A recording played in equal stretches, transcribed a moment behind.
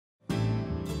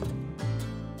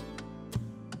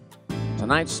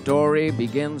Tonight's story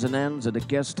begins and ends at a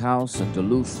guest house in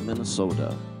Duluth,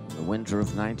 Minnesota, in the winter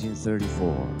of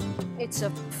 1934. It's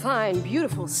a fine,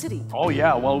 beautiful city. Oh,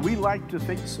 yeah, well, we like to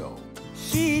think so.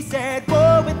 She said,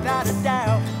 whoa, without a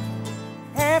doubt,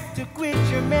 have to quit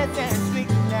your meth and drink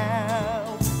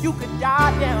now. You could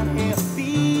die down here,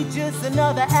 be just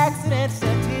another accident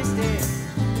statistic.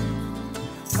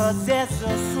 'Cause there's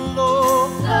a slow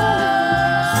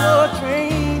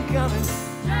train coming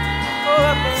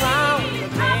up around the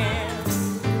bend.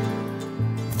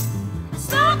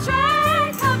 Slow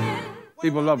train coming.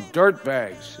 People love dirt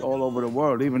bags all over the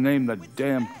world, even name the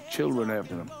damn children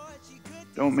after them.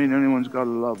 Don't mean anyone's gotta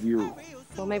love you.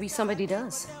 Well, maybe somebody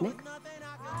does, Nick.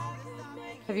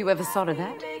 Have you ever thought of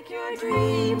that? Make your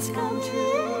dreams come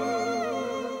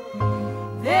true.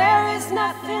 There is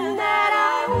nothing that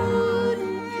I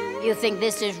wouldn't do. You think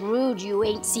this is rude? You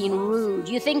ain't seen rude.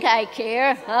 You think I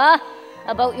care, huh?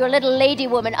 About your little lady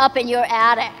woman up in your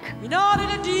attic. In order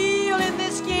to deal in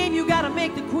this game, you gotta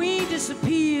make the queen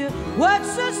disappear.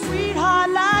 What's a sweetheart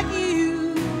like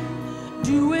you?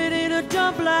 Do it in a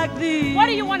dump like this. What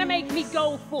do you want to make me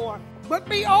go for? But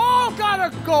we all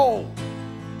gotta go.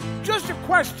 Just a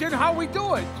question how we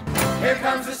do it. Here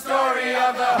comes the story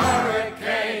of the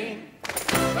hurricane.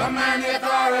 The man the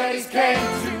authorities came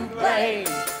to blame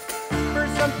For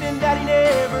something that he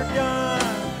never done.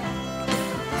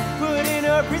 Put in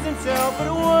a prison cell for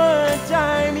the one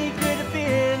time he